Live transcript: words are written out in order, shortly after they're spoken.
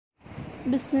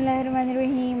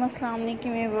बिस्मिल्लाहिर्रहमानिर्रहीम। अस्सलाम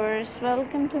वालेकुम viewers,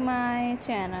 welcome to my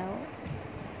channel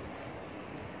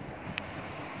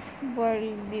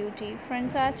world beauty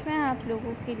friends. आज मैं आप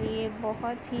लोगों के लिए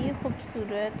बहुत ही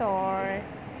खूबसूरत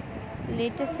और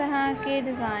लेटेस्ट तरह के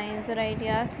डिज़ाइंस और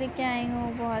आइडियाज़ लेके आई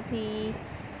हूँ। बहुत ही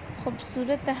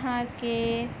खूबसूरत तरह के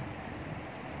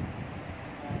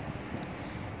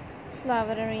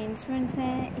फ्लावर अरेंजमेंट्स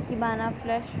हैं, इकेबाना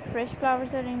फ्रेश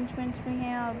फ्लावर्स अरेंजमेंट्स भी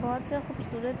हैं और बहुत से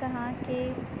खूबसूरत तरह के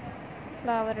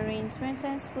फ्लावर अरेंजमेंट्स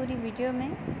हैं इस पूरी वीडियो में।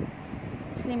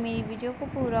 इसलिए मेरी वीडियो को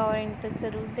पूरा और एंड तक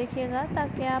ज़रूर देखिएगा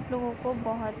ताकि आप लोगों को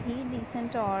बहुत ही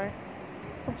डिसेंट और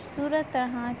खूबसूरत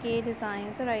तरह के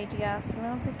डिज़ाइंस और आइडियाज़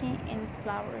मिल सकें इन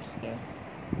फ्लावर्स के।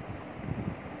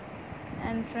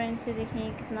 एंड फ्रेंड्स, ये देखिए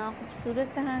कितना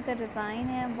खूबसूरत तरह का डिज़ाइन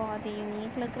है, बहुत ही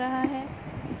यूनिक लग रहा है।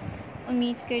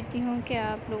 उम्मीद करती हूँ कि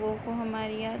आप लोगों को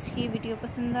हमारी आज की वीडियो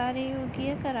पसंद आ रही होगी।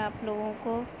 अगर आप लोगों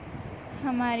को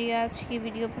हमारी आज की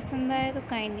वीडियो पसंद आए तो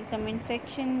काइंडली कमेंट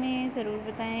सेक्शन में ज़रूर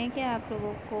बताएं कि आप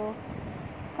लोगों को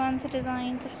कौन सा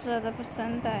डिज़ाइन सबसे ज़्यादा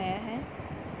पसंद आया है।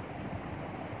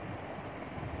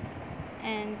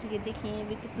 एंड ये देखिए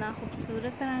भी कितना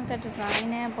खूबसूरत तरह का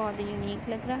डिज़ाइन है, बहुत ही यूनिक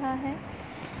लग रहा है।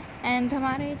 एंड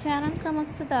हमारे चैनल का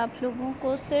मकसद आप लोगों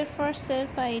को सिर्फ़ और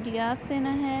सिर्फ आइडियाज़ देना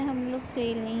है। हम लोग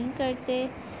सेल नहीं करते।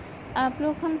 आप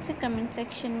लोग हमसे कमेंट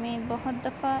सेक्शन में बहुत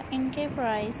दफ़ा इनके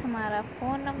प्राइस, हमारा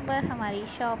फ़ोन नंबर, हमारी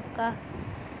शॉप का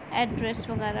एड्रेस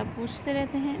वगैरह पूछते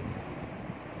रहते हैं।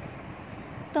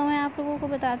 तो मैं आप लोगों को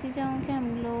बताती जाऊँ कि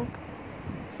हम लोग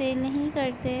सेल नहीं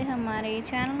करते। हमारे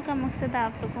चैनल का मकसद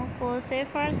आप लोगों को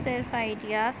सिर्फ़ और सिर्फ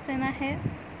आइडियाज़ देना है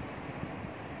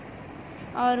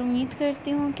और उम्मीद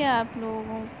करती हूँ कि आप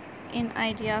लोग इन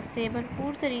आइडियाज़ से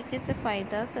भरपूर तरीके से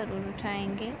फ़ायदा ज़रूर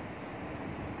उठाएंगे।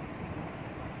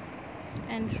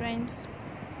 एंड फ्रेंड्स,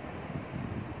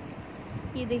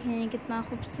 ये देखें कितना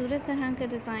खूबसूरत तरह का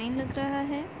डिज़ाइन लग रहा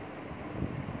है।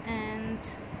 And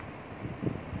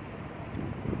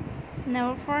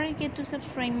never forget to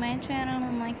subscribe my channel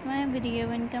and like my video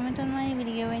and comment on my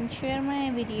video and share my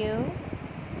video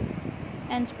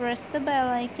and press the bell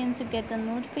icon to get the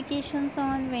notifications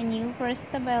on. When you press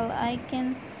the bell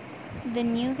icon, then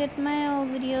you get my all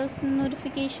videos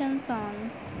notifications on.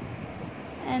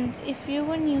 And if you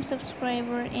are a new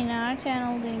subscriber in our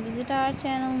channel, then visit our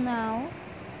channel now.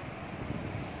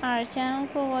 Our channel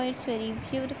provides very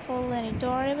beautiful and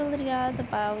adorable videos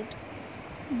about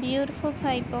beautiful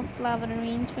type of flower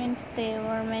arrangements. There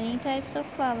are many types of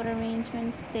flower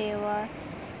arrangements. There are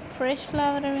fresh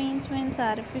flower arrangements,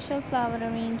 artificial flower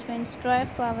arrangements, dry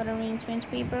flower arrangements,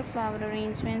 paper flower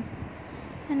arrangements,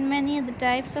 and many other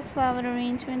types of flower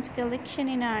arrangements collection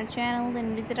in our channel. Then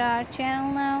visit our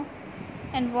channel now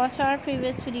and watch our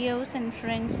previous videos. And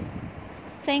friends,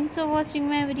 thanks for watching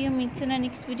my video. Meet you in the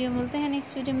next video. मिलते हैं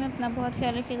next video में। अपना बहुत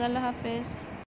ख्याल रखिएगा। अल्लाह हाफिज़।